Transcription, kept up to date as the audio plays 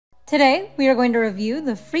Today, we are going to review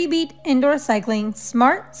the Freebeat Indoor Cycling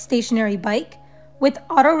Smart Stationary Bike with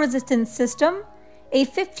Auto Resistance System, a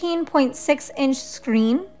 15.6-inch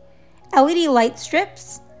screen, LED light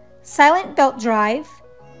strips, silent belt drive,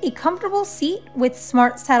 a comfortable seat with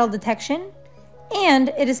smart saddle detection, and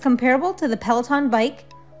it is comparable to the Peloton bike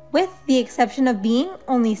with the exception of being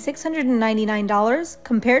only $699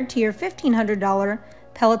 compared to your $1,500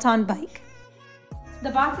 Peloton bike. The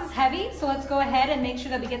box is heavy, so let's go ahead and make sure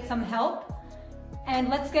that we get some help. And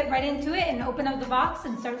let's get right into it and open up the box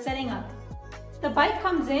and start setting up. The bike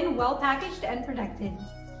comes in well packaged and protected.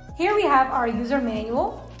 Here we have our user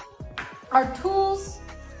manual, our tools,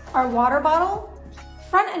 our water bottle,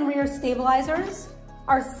 front and rear stabilizers,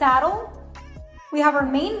 our saddle. We have our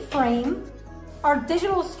main frame, our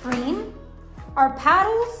digital screen, our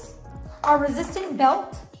paddles, our resistant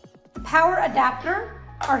belt, power adapter,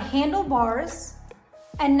 our handlebars.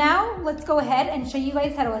 And now let's go ahead and show you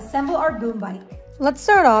guys how to assemble our boom bike. Let's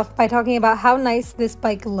start off by talking about how nice this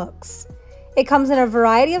bike looks. It comes in a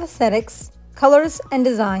variety of aesthetics, colors, and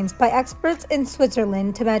designs by experts in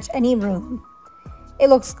Switzerland to match any room. It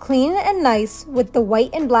looks clean and nice with the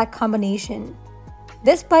white and black combination.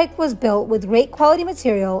 This bike was built with great quality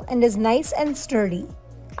material and is nice and sturdy.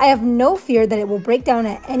 I have no fear that it will break down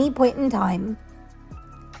at any point in time.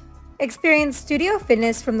 Experience studio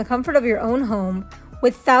fitness from the comfort of your own home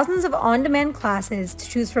with thousands of on-demand classes to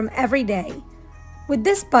choose from every day. With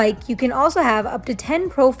this bike, you can also have up to 10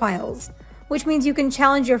 profiles, which means you can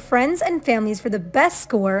challenge your friends and families for the best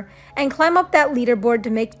score and climb up that leaderboard to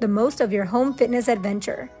make the most of your home fitness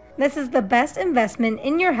adventure. This is the best investment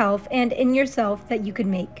in your health and in yourself that you could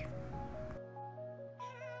make.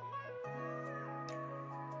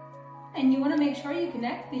 And you want to make sure you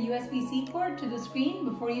connect the USB-C cord to the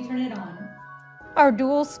screen before you turn it on. Our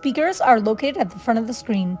dual speakers are located at the front of the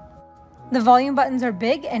screen. The volume buttons are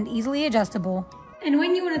big and easily adjustable. And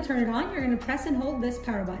when you want to turn it on, you're going to press and hold this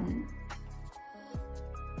power button.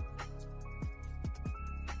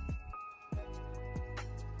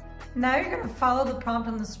 Now you're going to follow the prompt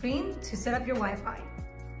on the screen to set up your Wi-Fi.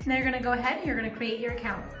 Now you're going to go ahead and you're going to create your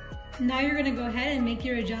account. Now you're going to go ahead and make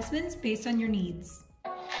your adjustments based on your needs.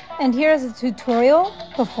 And here is a tutorial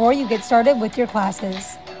before you get started with your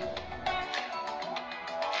classes.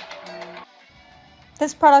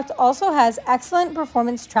 This product also has excellent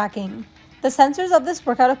performance tracking. The sensors of this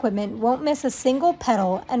workout equipment won't miss a single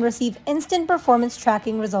pedal and receive instant performance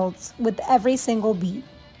tracking results with every single beat.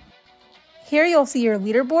 Here you'll see your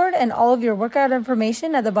leaderboard and all of your workout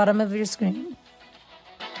information at the bottom of your screen.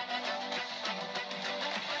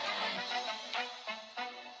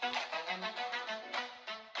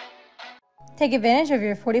 Take advantage of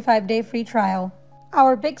your 45-day free trial.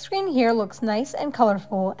 Our big screen here looks nice and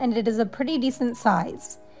colorful, and it is a pretty decent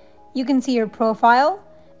size. You can see your profile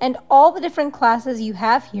and all the different classes you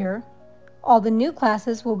have here. All the new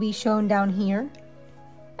classes will be shown down here.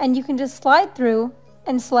 And you can just slide through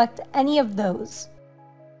and select any of those.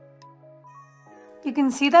 You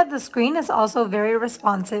can see that the screen is also very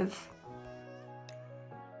responsive.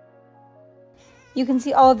 You can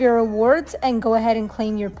see all of your rewards and go ahead and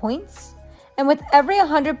claim your points. And with every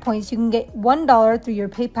 100 points, you can get $1 through your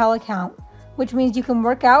PayPal account, which means you can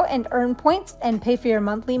work out and earn points and pay for your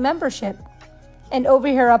monthly membership. And over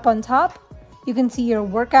here up on top, you can see your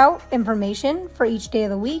workout information for each day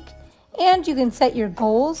of the week, and you can set your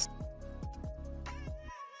goals.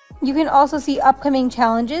 You can also see upcoming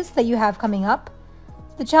challenges that you have coming up,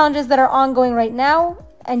 the challenges that are ongoing right now,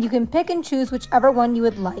 and you can pick and choose whichever one you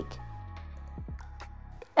would like.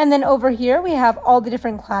 And then over here we have all the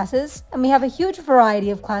different classes, and we have a huge variety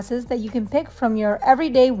of classes that you can pick from your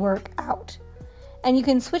everyday workout. And you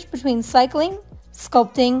can switch between cycling,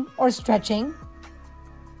 sculpting, or stretching.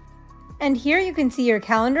 And here you can see your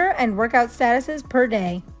calendar and workout statuses per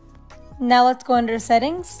day. Now let's go under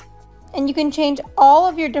settings, and you can change all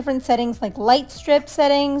of your different settings like light strip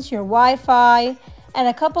settings, your Wi-Fi, and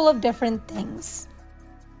a couple of different things.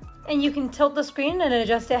 And you can tilt the screen and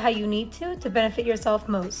adjust it how you need to benefit yourself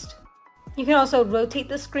most. You can also rotate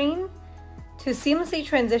the screen to seamlessly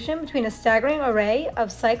transition between a staggering array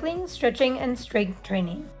of cycling, stretching, and strength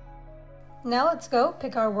training. Now let's go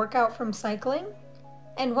pick our workout from cycling.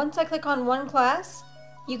 And once I click on one class,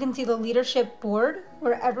 you can see the leadership board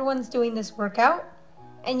where everyone's doing this workout,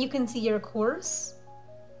 and you can see your course.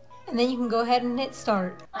 And then you can go ahead and hit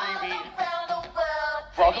start.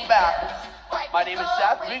 Welcome back. My name is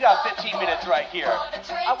Seth. We got 15 minutes right here.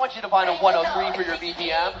 I want you to find a 103 for your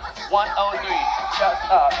BPM. 103. Chest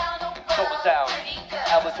up. Shoulders down.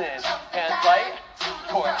 Elbows in. Hands light.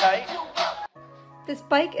 Core tight. This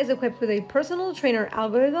bike is equipped with a personal trainer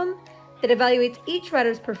algorithm that evaluates each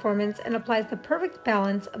rider's performance and applies the perfect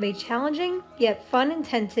balance of a challenging yet fun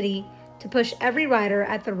intensity to push every rider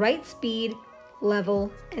at the right speed,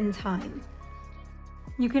 level, and time.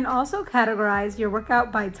 You can also categorize your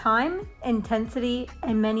workout by time, intensity,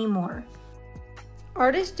 and many more.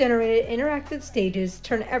 Artist-generated interactive stages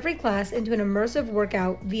turn every class into an immersive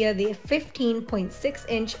workout via the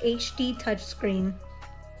 15.6-inch HD touchscreen.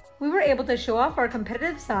 We were able to show off our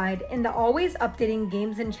competitive side in the always updating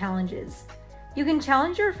games and challenges. You can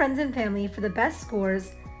challenge your friends and family for the best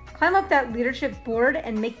scores, climb up that leadership board,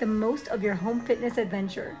 and make the most of your home fitness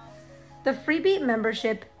adventure. The Freebeat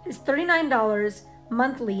membership is $39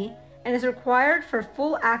 monthly and is required for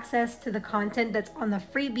full access to the content that's on the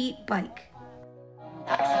Freebeat bike.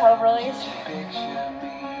 Exhale, release.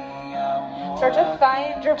 Start to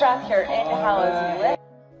find your breath here. Inhale as you lift.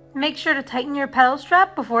 Make sure to tighten your pedal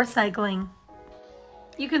strap before cycling.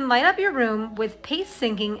 You can light up your room with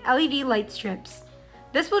pace-syncing LED light strips.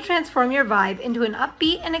 This will transform your vibe into an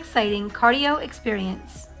upbeat and exciting cardio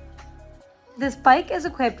experience. This bike is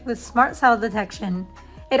equipped with smart saddle detection.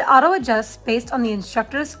 It auto-adjusts based on the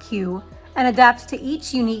instructor's cue and adapts to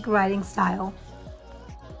each unique riding style.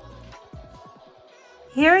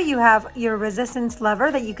 Here you have your resistance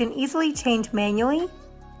lever that you can easily change manually.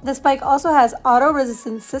 This bike also has auto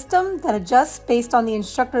resistance system that adjusts based on the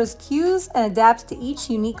instructor's cues and adapts to each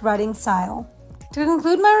unique riding style. To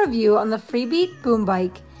conclude my review on the Freebeat Boom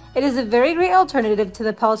Bike, it is a very great alternative to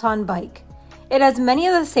the Peloton bike. It has many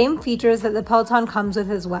of the same features that the Peloton comes with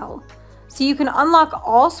as well. So you can unlock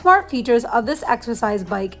all smart features of this exercise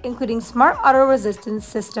bike, including smart auto resistance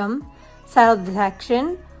system, saddle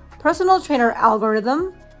detection, personal trainer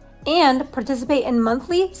algorithm, and participate in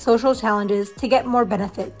monthly social challenges to get more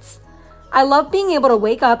benefits. I love being able to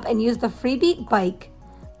wake up and use the Freebeat bike.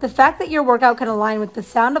 The fact that your workout can align with the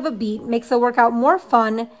sound of a beat makes the workout more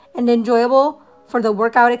fun and enjoyable for the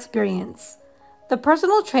workout experience. The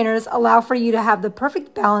personal trainers allow for you to have the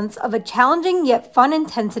perfect balance of a challenging yet fun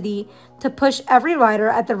intensity to push every rider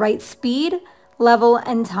at the right speed, level,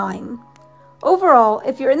 and time. Overall,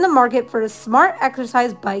 if you're in the market for a smart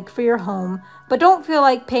exercise bike for your home, but don't feel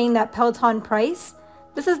like paying that Peloton price,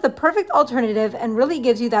 this is the perfect alternative and really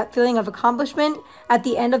gives you that feeling of accomplishment at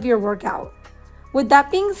the end of your workout. With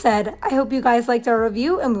that being said, I hope you guys liked our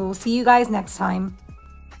review and we will see you guys next time.